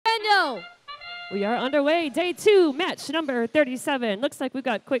go. We are underway. Day 2, match number 37. Looks like we've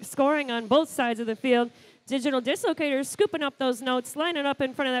got quick scoring on both sides of the field. Digital dislocators scooping up those notes, lining up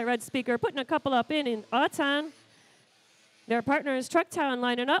in front of that red speaker, putting a couple up in Auton. Their partner is Trucktown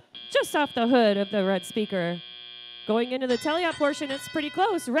lining up just off the hood of the red speaker. Going into the teleop portion, it's pretty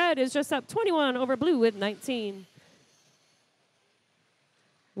close. Red is just up 21 over blue with 19.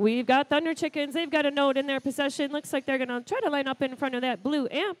 We've got Thunder Chickens. They've got a note in their possession. Looks like they're going to try to line up in front of that blue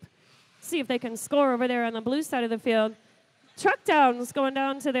amp. See if they can score over there on the blue side of the field. Trucktown's going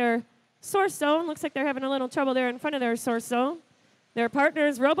down to their source zone. Looks like they're having a little trouble there in front of their source zone. Their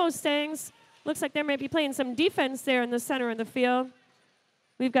partners, Robostangs, looks like they might be playing some defense there in the center of the field.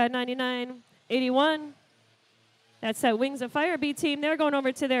 We've got 99-81. That's that Wings of Fire B team. They're going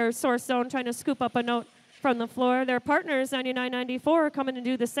over to their source zone, trying to scoop up a note from the floor. Their partners, 99-94, are coming to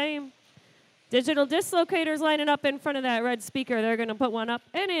do the same. Digital dislocators lining up in front of that red speaker. They're going to put one up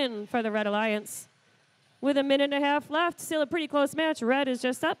and in for the Red Alliance. With a minute and a half left, still a pretty close match. Red is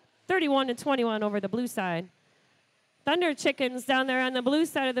just up 31-21 over the blue side. Thunder Chickens down there on the blue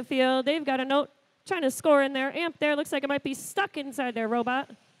side of the field. They've got a note trying to score in their amp there. Looks like it might be stuck inside their robot.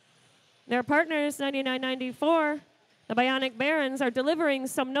 Their partners, 99-94. The Bionic Barons are delivering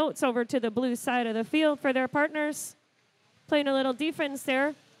some notes over to the blue side of the field for their partners. Playing a little defense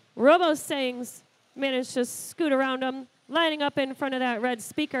there. Robostangs managed to scoot around them, lining up in front of that red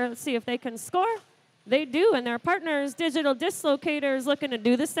speaker. Let's see if they can score. They do, and their partners, Digital Dislocators, looking to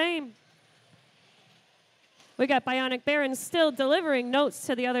do the same. We got Bionic Barons still delivering notes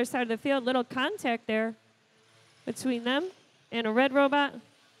to the other side of the field. Little contact there between them and a red robot.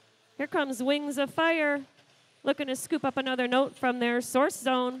 Here comes Wings of Fire, looking to scoop up another note from their source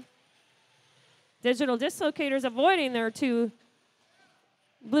zone. Digital Dislocators avoiding their two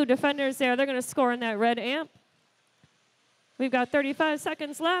blue defenders there. They're going to score in that red amp. We've got 35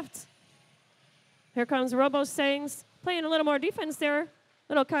 seconds left. Here comes Robostangs playing a little more defense there.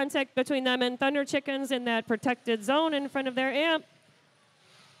 Little contact between them and Thunder Chickens in that protected zone in front of their amp.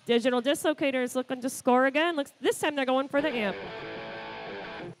 Digital Dislocators looking to score again. This time they're going for the amp.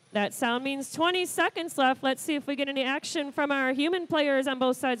 That sound means 20 seconds left. Let's see if we get any action from our human players on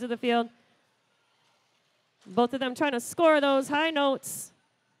both sides of the field. Both of them trying to score those high notes.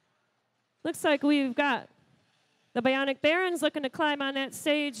 Looks like we've got the Bionic Barons looking to climb on that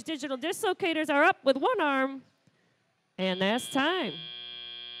stage. Digital Dislocators are up with one arm. And that's time.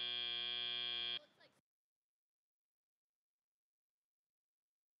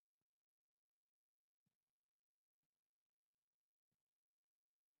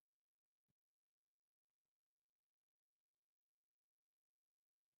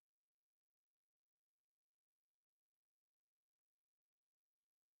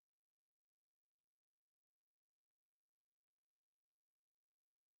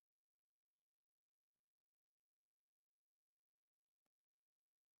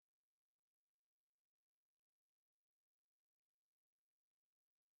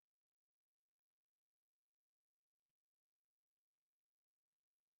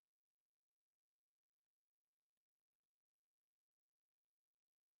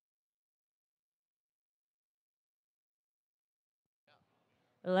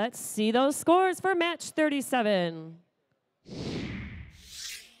 Let's see those scores for match 37.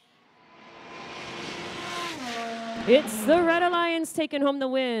 It's the Red Alliance taking home the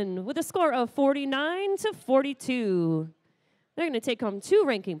win with a score of 49-42. They're going to take home 2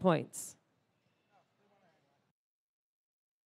 ranking points.